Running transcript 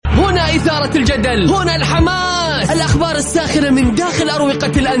هنا إثارة الجدل، هنا الحماس، الأخبار الساخنة من داخل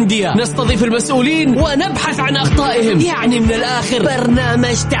أروقة الأندية، نستضيف المسؤولين ونبحث عن أخطائهم. يعني من الآخر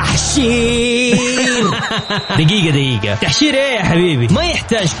برنامج تحشير. دقيقة تحشير ايه يا حبيبي؟ ما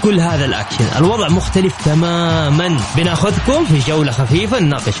يحتاج كل هذا الأكشن. الوضع مختلف تماما. بناخذكم في جولة خفيفة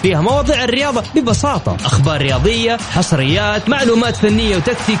نناقش فيها مواضيع الرياضة ببساطة، أخبار رياضية، حصريات، معلومات فنية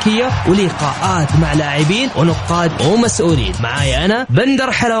وتكتيكية، ولقاءات مع لاعبين ونقاد ومسؤولين. معايا أنا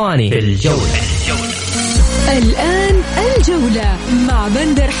بندر حلواني في الجولة. الآن الجولة مع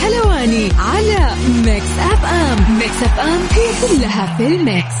بندر حلواني على ميكس أف أم. ميكس أف أم هي كلها في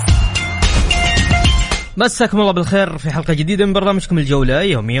الميكس. مساكم الله بالخير في حلقة جديدة من برنامجكم الجولة.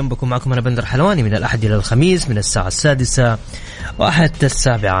 يوميا بكون معكم أنا بندر حلواني من الأحد إلى الخميس من الساعة 6 وحتى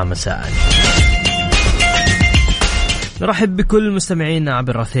 7 مساء. نرحب بكل مستمعينا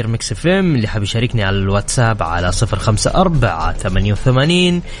عبر أثير ميكس اف ام. اللي حاب يشاركني على الواتساب على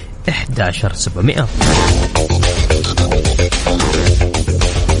 054-88-11700.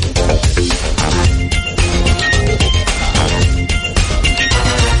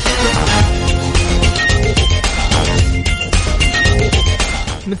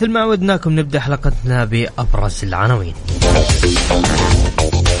 مثل ما عودناكم نبدأ حلقتنا بأبرز العناوين.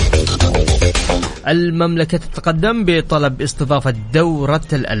 المملكة تتقدم بطلب استضافة دورة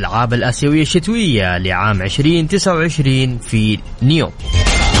الألعاب الآسيوية الشتوية لعام 2029 في نيوم.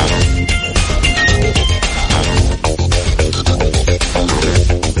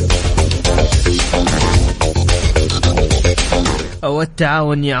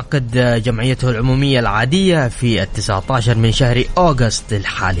 والتعاون يعقد جمعيته العمومية العادية في 19 من شهر أغسطس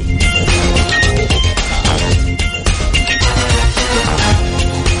الحالي.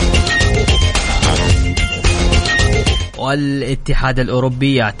 والاتحاد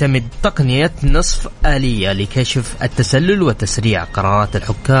الأوروبي يعتمد تقنية نصف آلية لكشف التسلل وتسريع قرارات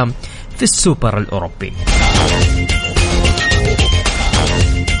الحكام في السوبر الأوروبي.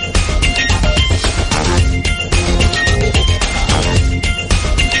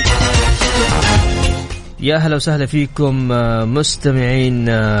 يا هلا وسهلا فيكم مستمعين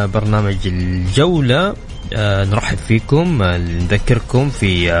برنامج الجولة. نرحب فيكم، نذكركم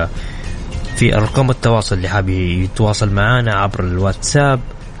في أرقام التواصل اللي حاب يتواصل معنا عبر الواتساب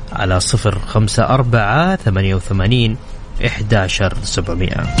على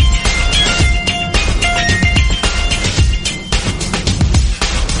 054-88-11700.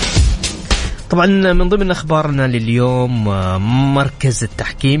 طبعا من ضمن أخبارنا لليوم، مركز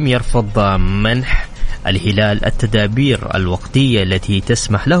التحكيم يرفض منح الهلال التدابير الوقتية التي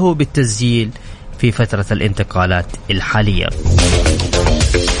تسمح له بالتسجيل في فترة الانتقالات الحالية.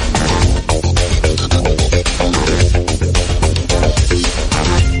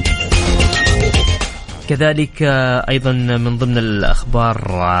 كذلك أيضا من ضمن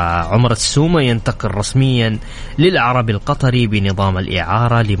الأخبار، عمر السومة ينتقل رسميا للعربي القطري بنظام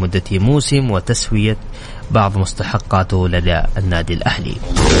الإعارة لمدة موسم وتسوية بعض مستحقاته لدى النادي الأهلي.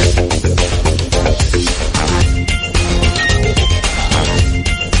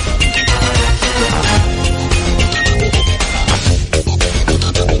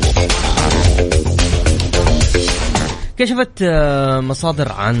 كشفت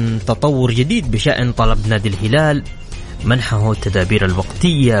مصادر عن تطور جديد بشأن طلب نادي الهلال منحه التدابير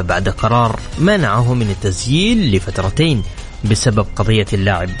الوقتية بعد قرار منعه من التسجيل لفترتين بسبب قضية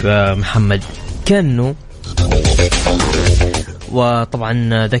اللاعب محمد كنو.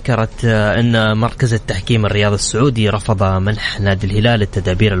 وطبعا ذكرت أن مركز التحكيم الرياضي السعودي رفض منح نادي الهلال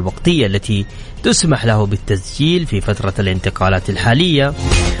التدابير الوقتية التي تسمح له بالتسجيل في فترة الانتقالات الحالية.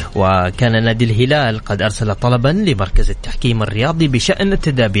 وكان نادي الهلال قد أرسل طلبا لمركز التحكيم الرياضي بشأن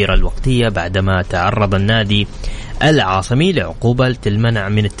التدابير الوقتية بعدما تعرض النادي العاصمي لعقوبة المنع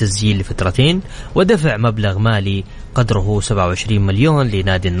من التسجيل لفترتين ودفع مبلغ مالي قدره 27 مليون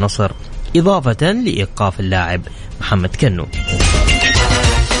لنادي النصر إضافة لإيقاف اللاعب محمد كنو.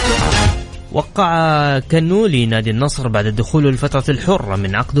 وقع كنو لنادي النصر بعد دخوله الفترة الحرة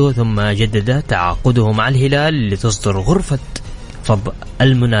من عقده، ثم جدد تعاقده مع الهلال لتصدر غرفة فض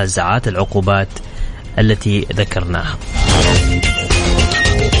المنازعات العقوبات التي ذكرناها.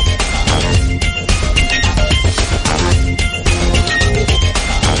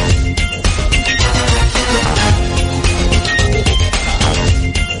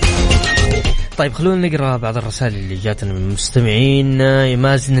 طيب خلونا نقرأ بعض الرسائل اللي جاتنا من المستمعين.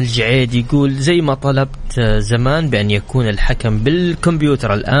 مازن الجعيد يقول: زي ما طلبت زمان بأن يكون الحكم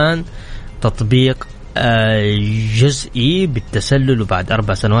بالكمبيوتر، الآن تطبيق جزئي بالتسلل، وبعد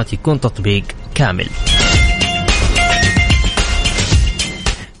 4 سنوات يكون تطبيق كامل.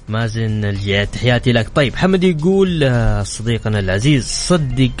 مازن الجياد تحياتي لك. طيب حمد يقول صديقنا العزيز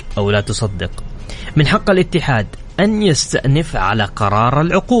صدق أو لا تصدق، من حق الاتحاد أن يستأنف على قرار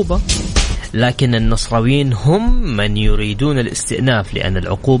العقوبة، لكن النصراويين هم من يريدون الاستئناف لأن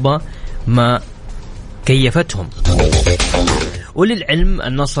العقوبة ما كيفتهم. وللعلم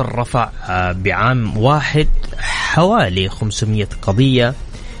النصر رفع بعام واحد حوالي 500 قضية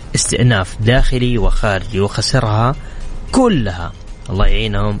استئناف داخلي وخارجي وخسرها كلها. الله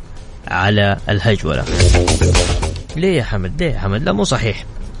يعينهم على الهجولة. ليه يا حمد؟ ليه يا حمد؟ لا مو صحيح.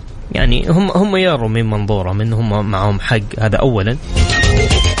 يعني هم يروا من منظورهم انهم معهم حق، هذا اولا.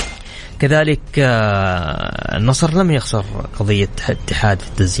 كذلك النصر لم يخسر قضية اتحاد في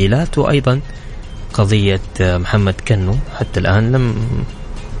التسجيلات، وايضا قضية محمد كنو حتى الان لم،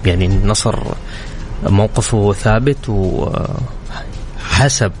 يعني النصر موقفه ثابت،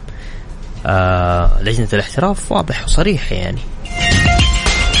 وحسب لجنة الاحتراف واضح وصريح. يعني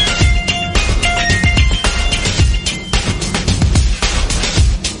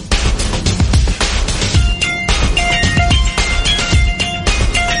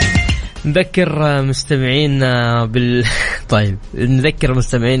نذكر مستمعينا طيب نذكر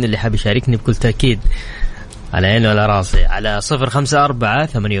المستمعين اللي حاب يشاركني بكل تأكيد على عيني وعلى راسي على 0548811700.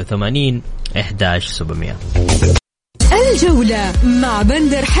 الجولة مع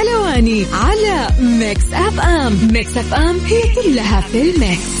بندر حلواني على ميكس أف أم. ميكس أف أم هي كلها في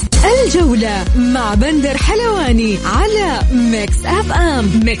الميكس. الجولة مع بندر حلواني على ميكس أف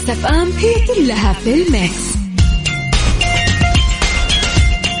أم. ميكس أف أم هي كلها في الميكس.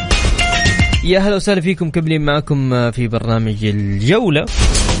 يا هلا وسهلا فيكم، كملين معكم في برنامج الجولة.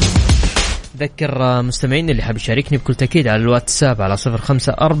 ذكر مستمعين اللي حاب يشاركني بكل تأكيد على الواتساب على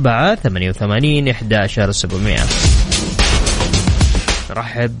 0548811700.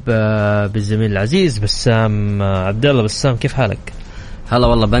 رحب بالزميل العزيز بسام عبد الله. بسام كيف حالك؟ هلا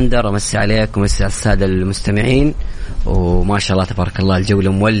والله بندر، امسي عليك ومسي على الساده المستمعين، وما شاء الله تبارك الله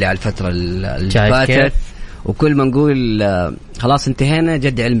الجوله مولعه الفتره اللي فاتت، وكل ما نقول خلاص انتهينا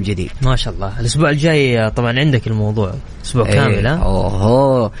جد علم جديد ما شاء الله. الاسبوع الجاي طبعا عندك الموضوع اسبوع كامل.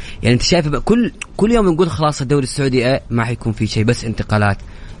 اوه يعني انت شايف كل يوم نقول خلاص الدوري السعودي ما حيكون في شيء، بس انتقالات،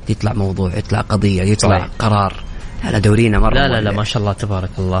 يطلع موضوع، يطلع قضيه، يطلع قرار. لا دورينا مرة لا ما شاء الله تبارك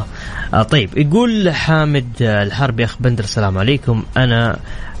الله. طيب يقول حامد الحربي أخ بندر السلام عليكم، أنا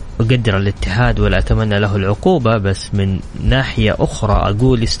أقدر الاتحاد ولا أتمنى له العقوبة، بس من ناحية أخرى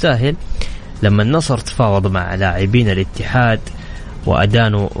أقول يستاهل. لما النصر تفاوض مع لاعبين الاتحاد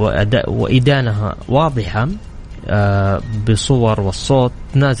وإدانها واضحة بصور والصوت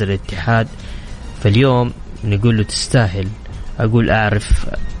نازل الاتحاد، فاليوم نقول له تستاهل. أقول أعرف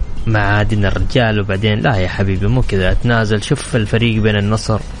معادن الرجال وبعدين لا يا حبيبي مو كذا، اتنازل. شوف الفريق بين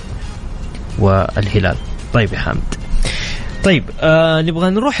النصر والهلال. طيب يا حامد، طيب نبغى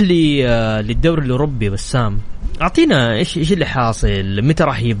نروح للدوري الأوروبي. بسام أعطينا إيش اللي حاصل، متى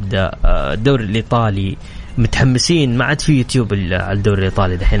راح يبدأ الدوري الإيطالي؟ متحمسين، ما عاد في يوتيوب على الدوري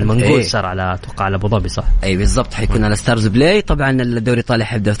الإيطالي دحين، منقول صار على أتوقع على أبو ظبي صح؟ أي بالضبط، حيكون على ستارز بلاي. طبعا الدوري الإيطالي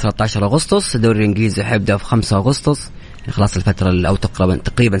حيبدأ في 13 أغسطس، الدوري الإنجليزي حيبدأ في 5 أغسطس، خلاص الفترة أو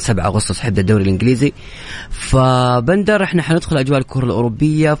تقريبا 7 أغسطس حيبدأ الدوري الإنجليزي. فبندر احنا حندخل أجواء الكرة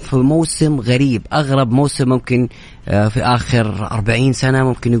الأوروبية في موسم غريب، أغرب موسم ممكن في آخر 40 سنة،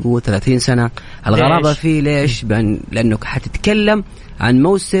 ممكن يقول 30 سنة. الغرابة فيه ليش؟ لأنه حتتكلم عن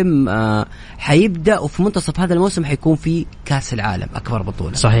موسم حيبدأ، وفي منتصف هذا الموسم حيكون في كأس العالم، أكبر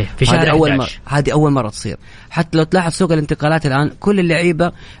بطولة صحيح في شهر 11. هذه أول مرة تصير. حتى لو تلاحظ سوق الانتقالات الآن كل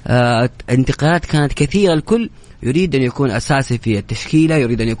اللعيبة انتقالات كانت كثيرة، الكل يريد أن يكون أساسي في التشكيلة،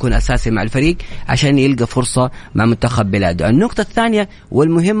 يريد أن يكون أساسي مع الفريق عشان يلقى فرصة مع منتخب بلاده. النقطة الثانية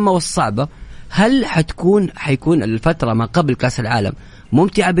والمهمة والصعبة، هل حيكون الفترة ما قبل كأس العالم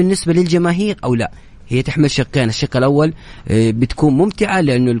ممتعة بالنسبة للجماهير أو لا؟ هي تحمل شقين. الشق الأول بتكون ممتعة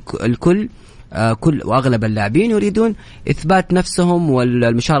لأنه الكل وأغلب اللاعبين يريدون إثبات نفسهم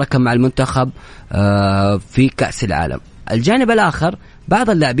والمشاركة مع المنتخب في كأس العالم. الجانب الآخر بعض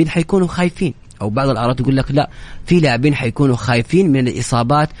اللاعبين حيكونوا خايفين، أو بعض الآراء تقول لك لا، في لاعبين حيكونوا خايفين من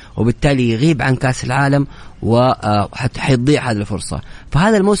الإصابات وبالتالي يغيب عن كأس العالم وحيضيع هذه الفرصة.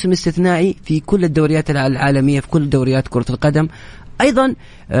 فهذا الموسم استثنائي في كل الدوريات العالمية، في كل دوريات كرة القدم. أيضا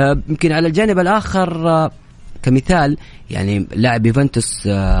يمكن على الجانب الآخر كمثال، يعني لاعب يوفنتوس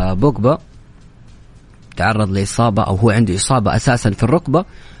بوجبا تعرض لإصابة، أو هو عنده إصابة أساسا في الركبة،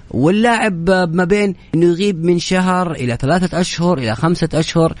 واللاعب ما بين انه يغيب من شهر الى 3 أشهر الى 5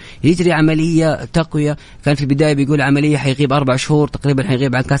 أشهر، يجري عملية تقوية. كان في البداية بيقول عملية حيغيب 4 شهور تقريبا،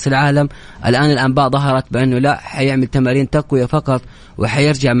 حيغيب عن كأس العالم. الآن الأنباء ظهرت بأنه لا، حيعمل تمارين تقوية فقط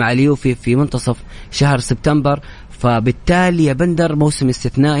وحيرجع مع اليوفي في منتصف شهر سبتمبر. فبالتالي يا بندر موسم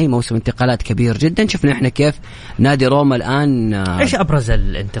استثنائي، موسم انتقالات كبير جدا. شفنا احنا كيف نادي روما الآن ايش ابرز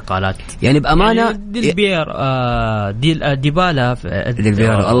الانتقالات يعني بامانه يعني ديبالا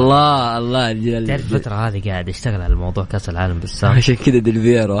الله تعرف الفتره هذه قاعد يشتغل على موضوع كاس العالم بالسام عشان كذا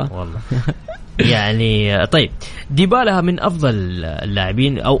ديلفيرو والله يعني طيب ديبالا من افضل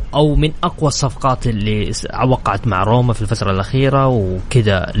اللاعبين او من اقوى الصفقات اللي وقعت مع روما في الفتره الاخيره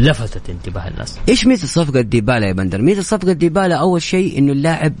وكذا لفتت انتباه الناس. ايش ميزه صفقه ديبالا يا بندر؟ ميزه صفقه ديبالا اول شيء انه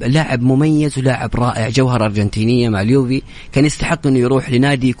لاعب مميز ولاعب رائع، جوهر ارجنتينيه مع اليوفي، كان يستحق انه يروح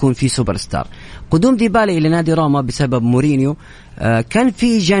لنادي يكون فيه سوبر ستار. قدوم ديبالا الى نادي روما بسبب مورينيو كان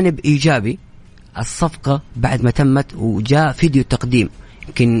في جانب ايجابي. الصفقه بعد ما تمت وجاء فيديو تقديم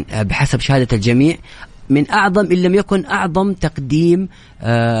يمكن بحسب شهادة الجميع من أعظم إن لم يكن أعظم تقديم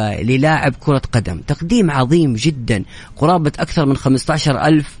للاعب كرة قدم، تقديم عظيم جدا. قرابة أكثر من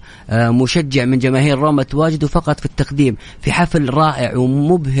 15,000 مشجع من جماهير روما تواجدوا فقط في التقديم في حفل رائع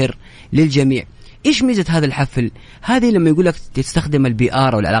ومبهر للجميع. إيش ميزة هذا الحفل؟ هذه لما يقولك تستخدم البي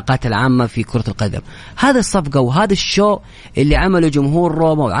آر والعلاقات العامة في كرة القدم. هذا الصفقة وهذا الشو اللي عمله جمهور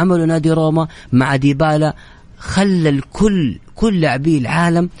روما وعمله نادي روما مع ديبالا خلى كل لاعبي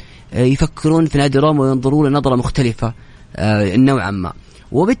العالم يفكرون في نادي روما وينظروا له نظرة مختلفة نوعا ما.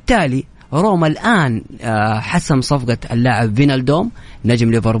 وبالتالي روما الآن حسم صفقة اللاعب فينالدوم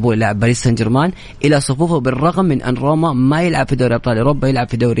نجم ليفربول لاعب باريس سان جيرمان إلى صفوفه، بالرغم من أن روما ما يلعب في دوري أبطال أوروبا، يلعب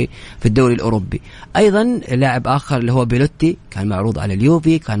في الدوري الأوروبي. أيضا لاعب آخر اللي هو بيلوتي كان معروض على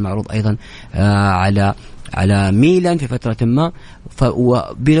اليوفي، كان معروض أيضا على ميلان في فترة ما،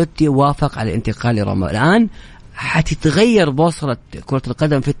 وبيلوتي وافق على الانتقال لروما. الآن حتتغير بوصلة كرة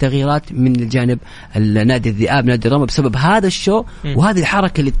القدم في التغييرات من الجانب النادي الذئاب نادي روما بسبب هذا الشو وهذه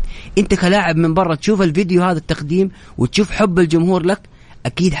الحركة اللي انت كلاعب من برا تشوف الفيديو هذا التقديم وتشوف حب الجمهور لك،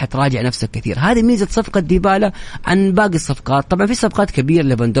 أكيد حتراجع نفسك كثير. هذه ميزة صفقة ديبالا عن باقي الصفقات. طبعا في صفقات كبيرة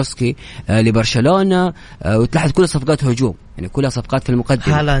ليفاندوفسكي لبرشلونة، وتلاحظ كل صفقات هجوم يعني كلها صفقات في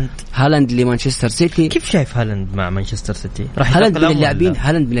المقدمة. هالاند لمانشستر سيتي. كيف شايف هالاند مع مانشستر سيتي؟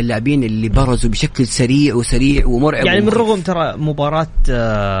 هالاند من اللاعبين اللي برزوا بشكل سريع ومرعب يعني من رغم ترى مباراة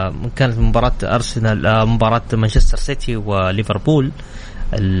كانت مباراة أرسنال مباراة مانشستر سيتي وليفربول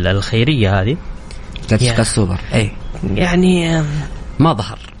الخيرية هذه كانت السوبر يعني ما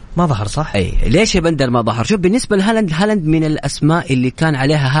ظهر صح؟ ليش يا بندر ما ظهر؟ شوف بالنسبة لهالاند من الأسماء اللي كان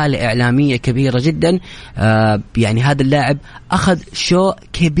عليها هالة إعلامية كبيرة جدا. يعني هذا اللاعب أخذ شو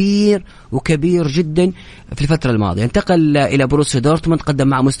كبير جدا في الفترة الماضية، انتقل إلى بروسيا دورتموند، قدم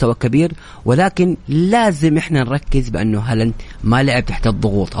مع مستوى كبير، ولكن لازم إحنا نركز بأنه هالاند ما لعب تحت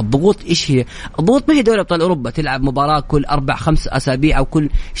الضغوط إيش هي؟ الضغوط ما هي دوري أبطال أوروبا تلعب مباراة كل 4-5 أسابيع أو كل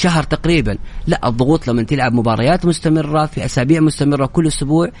شهر تقريبا، لا، الضغوط لما تلعب مباريات مستمرة في أسابيع مستمرة كل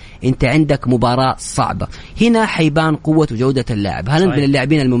أسبوع أنت عندك مباراة صعبة. هنا حيبان قوة وجودة اللاعب. هالاند من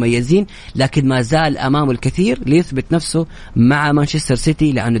اللاعبين المميزين، لكن ما زال أمامه الكثير ليثبت نفسه مع مانشستر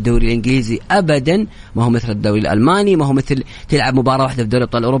سيتي، لأن الدوري الإنجليزي أبدا ما هو مثل الدوري الألماني، ما هو مثل تلعب مباراة واحدة في دوري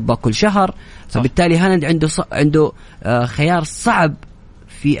أبطال أوروبا كل شهر. فبالتالي هالاند عنده خيار صعب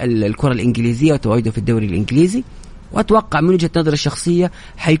في الكرة الإنجليزية وتواجده في الدوري الإنجليزي، وأتوقع من وجهة نظري الشخصية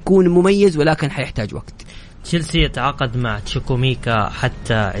حيكون مميز، ولكن حيحتاج وقت. تشيلسي يتعاقد مع تشيكوميكا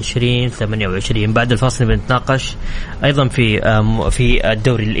حتى 2028. بعد الفاصل بنتناقش أيضا في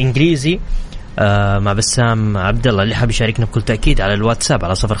الدوري الإنجليزي مع بسام عبد الله اللي حاب يشاركنا بكل تأكيد على الواتساب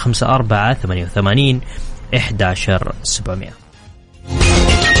على 0548811700.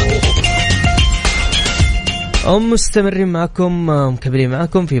 مستمرين معكم مكملين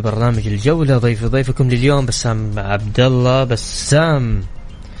معكم في برنامج الجولة. ضيفكم لليوم بسام عبد الله. بسام،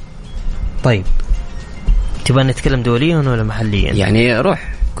 طيب تبغى نتكلم دوليا ولا محليا؟ يعني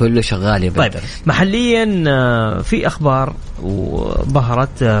روح كله شغال. طيب محليا في أخبار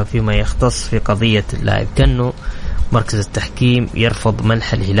وظهرت فيما يختص في قضية اللاعب كنو. مركز التحكيم يرفض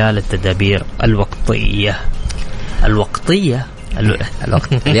منح الهلال التدابير الوقتية.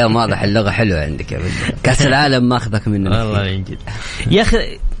 اليوم واضح اللغة حلوة عندك يا بنت. كأس العالم ما أخذك منه والله من جد يا أخي.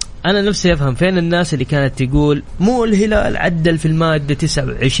 أنا نفسي أفهم فين الناس اللي كانت تقول مو الهلال عدل في المادة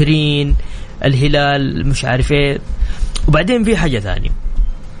 29 الهلال مش عارف إيه. وبعدين في حاجة ثانية،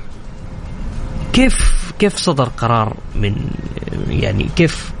 كيف صدر قرار من يعني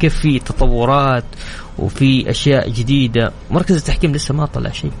كيف في تطورات وفي أشياء جديدة؟ مركز التحكيم لسه ما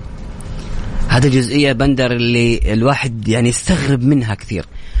طلع شيء. هذا جزئية بندر اللي الواحد يعني يستغرب منها كثير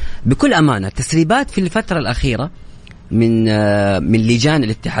بكل أمانة. تسريبات في الفترة الأخيرة من لجان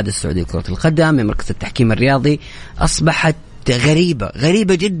الاتحاد السعودي لكرة القدم، من مركز التحكيم الرياضي، أصبحت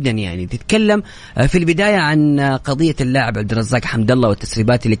غريبة جدا. يعني تتكلم في البداية عن قضية اللاعب عبد الرزاق حمد الله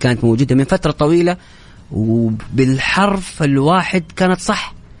والتسريبات اللي كانت موجودة من فترة طويلة، وبالحرف الواحد كانت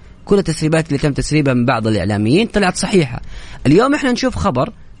صح. كل التسريبات اللي تم تسريبها من بعض الإعلاميين طلعت صحيحة. اليوم احنا نشوف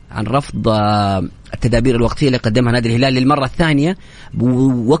خبر عن رفض التدابير الوقتية اللي قدمها نادي الهلال للمرة الثانية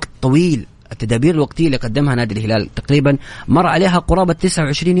بوقت طويل. التدابير الوقتية اللي قدمها نادي الهلال تقريبا مر عليها قرابة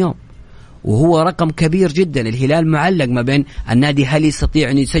 29 يوم، وهو رقم كبير جدا. الهلال معلق ما بين النادي هل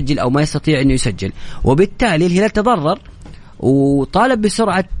يستطيع أن يسجل أو ما يستطيع أن يسجل، وبالتالي الهلال تضرر وطالب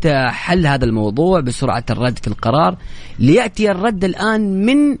بسرعة حل هذا الموضوع، بسرعة الرد في القرار، ليأتي الرد الآن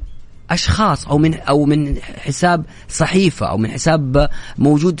من أشخاص أو من حساب صحيفة أو من حساب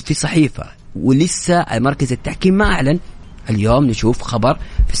موجود في صحيفة، ولسه مركز التحكيم ما أعلن. اليوم نشوف خبر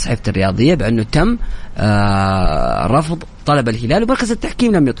في الصحيفة الرياضية بأنه تم رفض طلب الهلال ومركز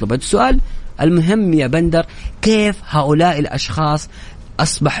التحكيم لم يطلب. السؤال المهم يا بندر، كيف هؤلاء الأشخاص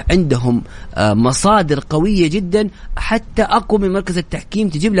أصبح عندهم مصادر قوية جدا حتى أقوى من مركز التحكيم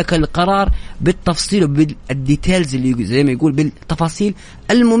تجيب لك القرار بالتفصيل وبالديتيلز اللي زي ما يقول بالتفاصيل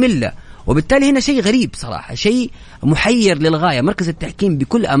المملة؟ وبالتالي هنا شيء غريب صراحة، شيء محير للغاية. مركز التحكيم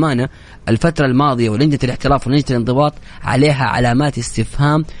بكل أمانة الفترة الماضية ولجنة الاحتراف ولجنة الانضباط عليها علامات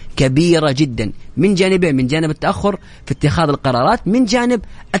استفهام كبيرة جدا من جانبين، من جانب التأخر في اتخاذ القرارات، من جانب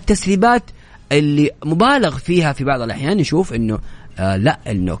التسريبات اللي مبالغ فيها في بعض الأحيان. نشوف إنه لا،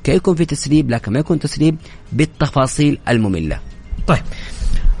 إنه كي يكون في تسريب لكن ما يكون تسريب بالتفاصيل المملة. طيب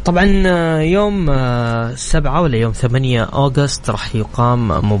طبعا يوم 7 ولا يوم 8 أغسطس راح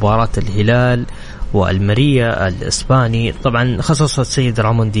يقام مباراة الهلال والمرية الإسباني. طبعا خصص السيد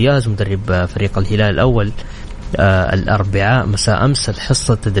رامون دياز مدرب فريق الهلال الأول الأربعاء مساء أمس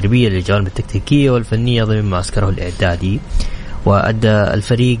الحصة التدريبية للجوانب التكتيكية والفنية ضمن معسكره الإعدادي، وأدى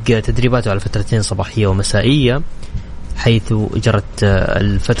الفريق تدريباته على فترتين صباحية ومسائية، حيث جرت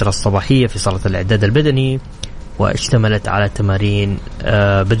الفترة الصباحية في صالة الإعداد البدني واشتملت على تمارين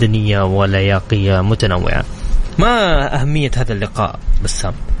بدنية ولياقية متنوعة. ما أهمية هذا اللقاء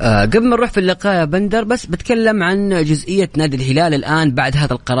بسام؟ قبل ما نروح في اللقاء يا بندر بس بتكلم عن جزئية نادي الهلال الآن بعد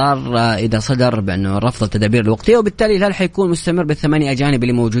هذا القرار إذا صدر بأنه رفض التدابير الوقتية، وبالتالي الهلال حيكون مستمر بالثمانية أجانب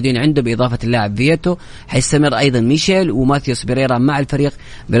اللي موجودين عنده بإضافة اللاعب فيتو. حيستمر أيضا ميشيل وماثيوس بيريرا مع الفريق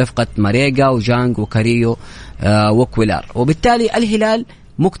برفقة ماريجا وجانج وكاريو وكويلار، وبالتالي الهلال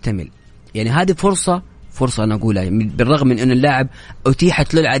مكتمل. يعني هذه فرصة أنا أقولها بالرغم من أن اللاعب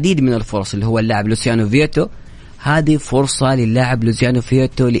أتيحت له العديد من الفرص اللي هو اللاعب لوسيانو فيتو، هذه فرصة للاعب لوسيانو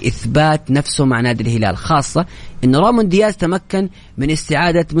فيتو لإثبات نفسه مع نادي الهلال، خاصة أن رامون دياز تمكن من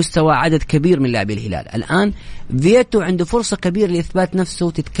استعادة مستوى عدد كبير من لاعبي الهلال. الآن فيتو عنده فرصة كبيرة لإثبات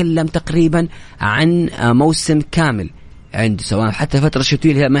نفسه، تتكلم تقريبا عن موسم كامل عنده، سواء حتى فترة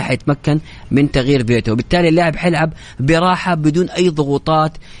شتوية ما حيتمكن من تغيير فيتو، وبالتالي اللاعب حيلعب براحة بدون أي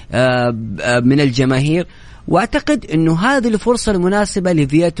ضغوطات من الجماهير. واعتقد انه هذه الفرصه المناسبه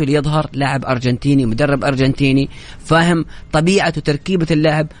لفيتو ليظهر لاعب ارجنتيني، مدرب ارجنتيني فاهم طبيعه وتركيبه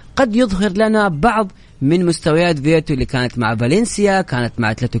اللاعب، قد يظهر لنا بعض من مستويات فيتو اللي كانت مع فالنسيا، كانت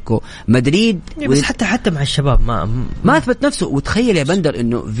مع اتلتيكو مدريد، بس حتى مع الشباب ما اثبت نفسه. وتخيل يا بندر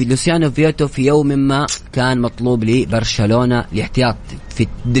انه لوسيانو فيتو في يوم ما كان مطلوب لبرشلونه الاحتياط في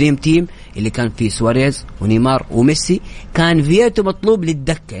دريم تيم اللي كان فيه سواريز ونيمار وميسي، كان فيتو مطلوب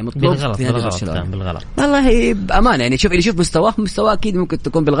للدكه، مطلوب في نادي برشلونه بالغلط. والله بامانه يعني شوف اللي يشوف مستواه اكيد ممكن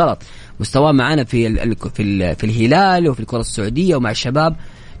تكون بالغلط. مستواه معنا في الهلال وفي الكره السعوديه ومع الشباب،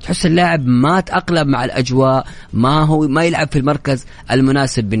 تحس اللاعب ما تأقلم مع الأجواء، ما يلعب في المركز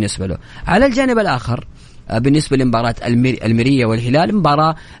المناسب بالنسبة له. على الجانب الآخر بالنسبة لمباراة الميرية والهلال،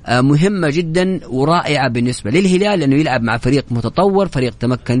 مباراة مهمة جدا ورائعة بالنسبة للهلال لأنه يلعب مع فريق متطور، فريق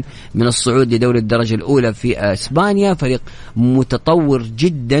تمكن من الصعود لدوري الدرجة الأولى في إسبانيا، فريق متطور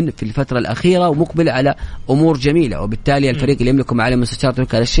جدا في الفترة الأخيرة ومقبل على أمور جميلة، وبالتالي الفريق اللي يملكه معالي المستشار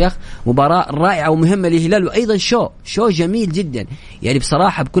تركي آل الشيخ رائعة رائعة ومهمة للهلال، وأيضا شو جميل جدا. يعني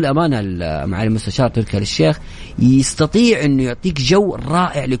بصراحة بكل أمانة معالي المستشار تركي آل الشيخ يستطيع أنه يعطيك جو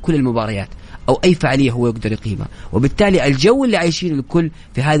رائع لكل المباريات أو أي فعالية هو يقدر يقيمها، وبالتالي الجو اللي عايشين الكل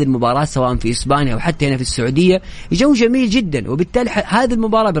في هذه المباراة سواء في إسبانيا أو حتى هنا في السعودية جو جميل جدا. وبالتالي هذه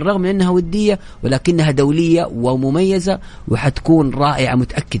المباراة بالرغم من أنها ودية ولكنها دولية ومميزة وحتكون رائعة،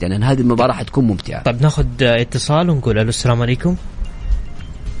 متأكد أن هذه المباراة حتكون ممتعة. طيب ناخذ اتصال ونقول ألو السلام عليكم.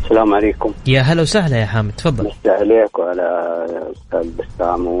 السلام عليكم. يا هلا وسهلا يا حامد، تفضل. مساء عليك وعلى أستاذ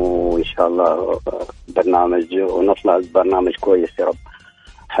بسام، وإن شاء الله برنامج ونطلع برنامج كويس يا رب.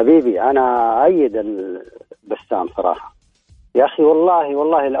 حبيبي أنا أيد البسام صراحة يا أخي،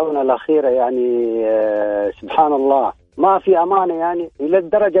 والله الآونة الأخيرة يعني سبحان الله ما في أمانة، يعني إلى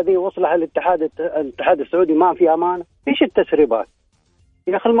الدرجة دي وصلها الاتحاد السعودي ما في أمانة. إيش التسريبات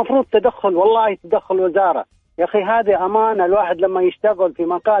يا أخي؟ المفروض تدخل وزارة يا أخي، هذه أمانة. الواحد لما يشتغل في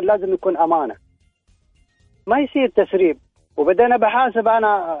مكان لازم يكون أمانة. ما يصير تسريب. وبدأنا بحاسب،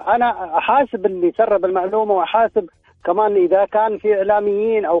 أنا أحاسب اللي سرب المعلومة، وأحاسب كمان إذا كان في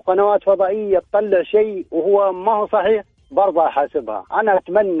إعلاميين أو قنوات فضائية تطلع شيء وهو ما هو صحيح برضه أحاسبها. أنا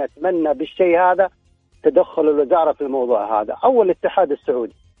أتمنى بالشيء هذا تدخل الوزارة في الموضوع هذا أو الاتحاد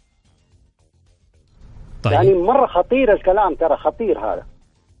السعودي. طيب. يعني مرة خطير الكلام، ترى خطير هذا.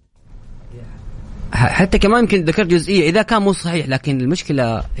 حتى كمان يمكن ذكرت جزئية إذا كان مو صحيح، لكن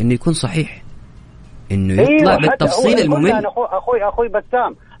المشكلة إنه يكون صحيح، إنه يطلع بالتفصيل الممل. أخوي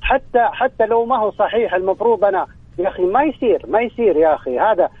بسام، حتى لو ما هو صحيح المفروض أنا يا أخي ما يصير يا أخي.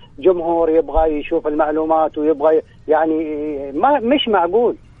 هذا جمهور يبغى يشوف المعلومات ويبغى يعني مش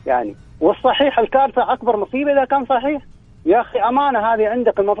معقول يعني. والصحيح الكارثة أكبر مصيبة إذا كان صحيح يا أخي. أمانة هذه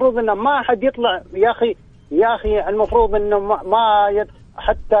عندك، المفروض إنه ما حد يطلع يا أخي المفروض إنه ما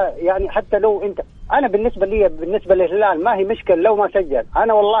حتى لو أنت، أنا بالنسبة للهلال ما هي مشكلة لو ما سجل.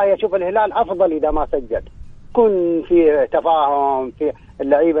 أنا والله أشوف الهلال أفضل إذا ما سجل، يكون في تفاهم في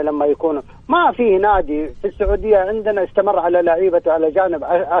اللعيبة لما يكونوا ما في نادي في السعودية عندنا استمر على لعيبته على جانب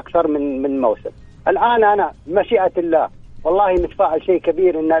أكثر من موسم. الآن أنا مشيئة الله والله متفائل شيء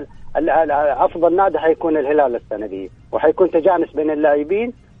كبير إن أفضل نادي حيكون الهلال السنة دي، وحيكون تجانس بين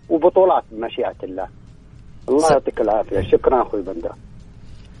اللاعبين وبطولات بمشيئة الله. الله يعطيك العافية. شكرا أخوي بندر.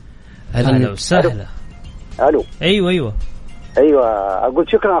 أهلا وسهلا. ألو. أيوة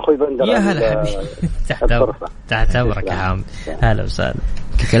أقول شكرا أخوي بندر. يا هلا حبيبي. تحت أمرك يا حامد. هلا وسهلا.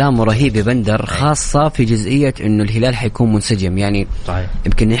 كلامه رهيب يا بندر، خاصة في جزئية إنه الهلال حيكون منسجم. يعني صحيح.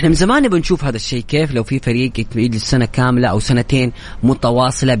 يمكن إحنا من زمان بنشوف هذا الشيء، كيف لو في فريق يجلس سنة كاملة أو سنتين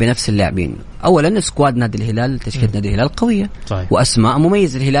متواصلة بنفس اللاعبين. أولا سكواد نادي الهلال، تشكيلة نادي الهلال قوية. صحيح. وأسماء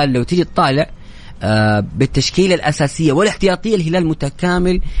مميزة. الهلال لو تيجي تطالع بالتشكيلة الأساسية والاحتياطية، الهلال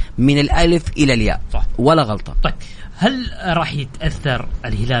متكامل من الألف إلى الياء. صح. ولا غلطة. طيب، هل راح يتأثر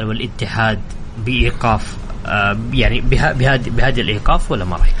الهلال والاتحاد بإيقاف يعني بهذا الإيقاف ولا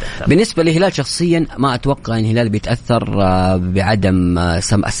ما راح يتأثر؟ بالنسبة للهلال شخصيا ما أتوقع أن الهلال بيتأثر بعدم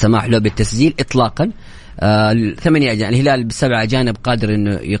السماح له بالتسجيل إطلاقا. 8 أجانب، الهلال ب7 أجانب قادر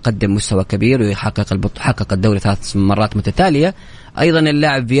إنه يقدم مستوى كبير ويحقق الدوري 3 مرات متتالية. أيضا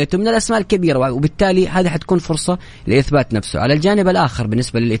اللاعب فيتو من الأسماء الكبيرة، وبالتالي هذه حتكون فرصة لإثبات نفسه. على الجانب الآخر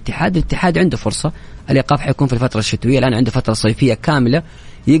بالنسبة للاتحاد، الاتحاد عنده فرصة، الإيقاف حيكون في الفترة الشتوية، الآن عنده فترة صيفية كاملة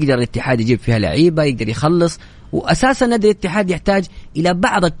يقدر الاتحاد يجيب فيها لعيبة، يقدر يخلص. وأساسا نادي الاتحاد يحتاج إلى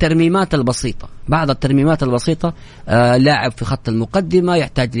بعض الترميمات البسيطة. لاعب في خط المقدمة،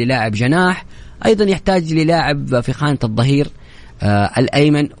 يحتاج للاعب جناح، أيضا يحتاج للاعب في خانة الظهير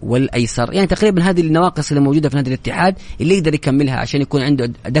الأيمن والأيسر. يعني تقريبا هذه النواقص اللي موجودة في نادي الاتحاد اللي يقدر يكملها عشان يكون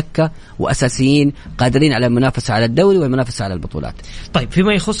عنده دكة وأساسيين قادرين على المنافسة على الدوري والمنافسة على البطولات. طيب،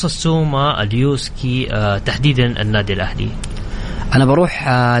 فيما يخص السومة اليوسكي تحديدا النادي الأهلي، أنا بروح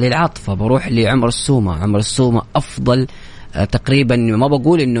للعاطفة، بروح لعمر السومة. عمر السومة أفضل تقريبا، ما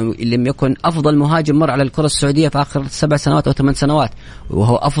بقول إنه لم يكن أفضل مهاجم مر على الكرة السعودية في آخر 7 سنوات أو 8 سنوات،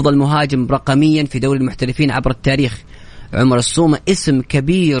 وهو أفضل مهاجم رقميا في دوري المحترفين عبر التاريخ. عمر السومة اسم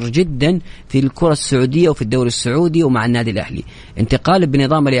كبير جدا في الكرة السعودية وفي الدوري السعودي ومع النادي الأهلي. انتقاله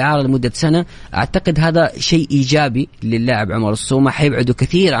بنظام الإعارة لمدة سنة أعتقد هذا شيء إيجابي للاعب عمر السومة، حيبعده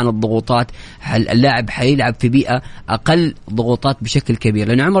كثير عن الضغوطات. اللاعب حيلعب في بيئة أقل ضغوطات بشكل كبير،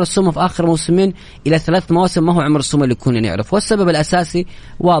 لأن عمر السومة في آخر موسمين إلى 3 مواسم ما هو عمر السومة اللي كنا نعرف. والسبب الأساسي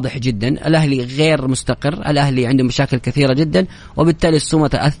واضح جدا، الأهلي غير مستقر، الأهلي عنده مشاكل كثيرة جدا، وبالتالي السومة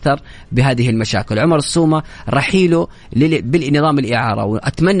تأثر بهذه المشاكل. عمر السومة رحيله بالنظام الإعارة،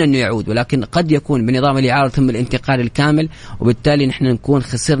 وأتمنى أنه يعود، ولكن قد يكون بنظام الإعارة ثم الانتقال الكامل، وبالتالي نحن نكون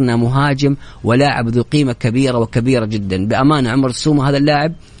خسرنا مهاجم ولاعب ذو قيمة كبيرة وكبيرة جدا. بأمانة عمر السومة هذا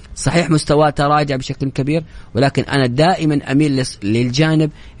اللاعب صحيح مستواه تراجع بشكل كبير، ولكن أنا دائما أميل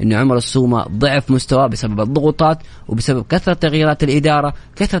للجانب أن عمر السومة ضعف مستواه بسبب الضغوطات وبسبب كثرة تغييرات الإدارة،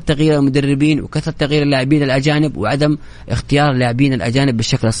 كثرة تغيير المدربين، وكثرة تغيير اللاعبين الأجانب، وعدم اختيار اللاعبين الأجانب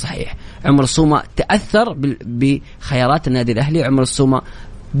بالشكل الصحيح. عمر السومة تأثر بخيارات النادي الأهلي. عمر السومة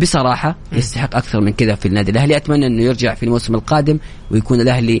بصراحة يستحق أكثر من كذا في النادي الأهلي. أتمنى أنه يرجع في الموسم القادم ويكون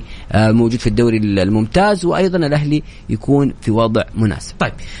الأهلي موجود في الدوري الممتاز، وأيضا الأهلي يكون في وضع مناسب.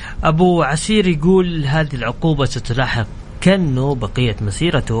 طيب، أبو عسير يقول هذه العقوبة ستلاحق كأنه بقية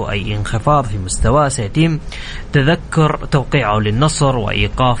مسيرته، أي انخفاض في مستواه سيتم تذكر توقيعه للنصر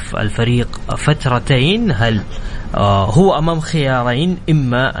وإيقاف الفريق فترتين. هل هو أمام خيارين،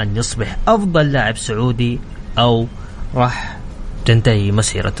 إما أن يصبح أفضل لاعب سعودي أو راح تنتهي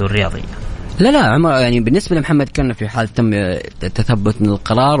مسيرته الرياضية؟ لا عمر، يعني بالنسبة لمحمد كنا في حال تم تثبت من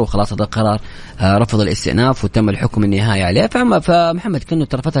القرار وخلاص هذا القرار رفض الاستئناف وتم الحكم النهائي عليه، فمحمد كنا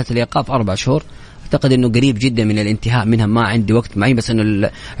ترى فترة الإيقاف 4 شهور أعتقد أنه قريب جدا من الانتهاء منها، ما عندي وقت معين، بس أنه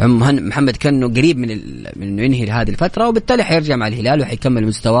محمد كنو قريب من أنه ينهي هذه الفترة، وبالتالي حيرجع مع الهلال وحيكمل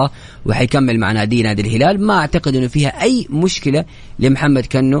مستواه وحيكمل مع نادي الهلال. ما أعتقد أنه فيها أي مشكلة لمحمد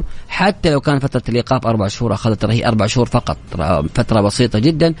كنو، حتى لو كان فترة الإيقاف 4 شهور، أخذت هي 4 شهور فقط، فترة بسيطة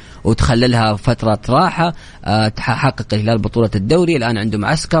جدا، وتخللها فترة راحة. تحقق الهلال بطولة الدوري، الآن عنده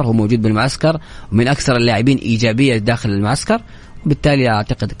معسكر، هو موجود بالمعسكر ومن أكثر اللاعبين إيجابية داخل المعسكر، وبالتالي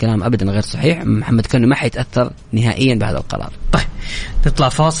أعتقد الكلام أبدا غير صحيح. محمد كنو ما حيتأثر نهائيا بهذا القرار. طيب نطلع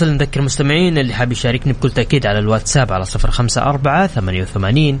فاصل. نذكر المستمعين اللي حاب يشاركني بكل تأكيد على الواتساب على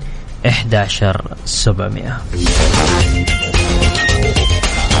 0548811700.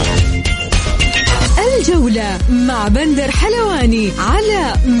 الجولة مع بندر حلواني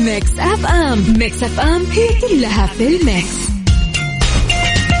على ميكس اف ام. ميكس اف ام هي كلها في الميكس.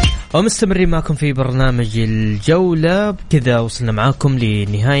 ومستمرين معكم في برنامج الجولة. بكذا وصلنا معاكم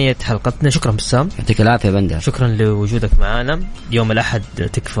لنهاية حلقتنا. شكرا بسام، يعطيك العافية بندر، شكرا لوجودك معنا. يوم الأحد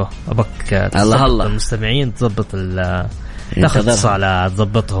تكفى، أبك الله المستمعين تضبط تاخذ الصالة،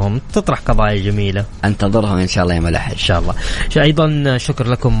 تضبطهم، تطرح قضايا جميلة، انتظرهم إن شاء الله يوم الأحد إن شاء الله. أيضا شكر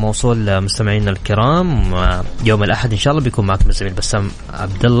لكم موصول مستمعينا الكرام. يوم الأحد إن شاء الله بيكون معكم زميل بسام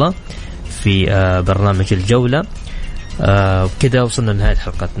عبد الله في برنامج الجولة. وبكذا وصلنا لنهاية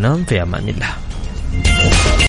حلقتنا. في أمان الله.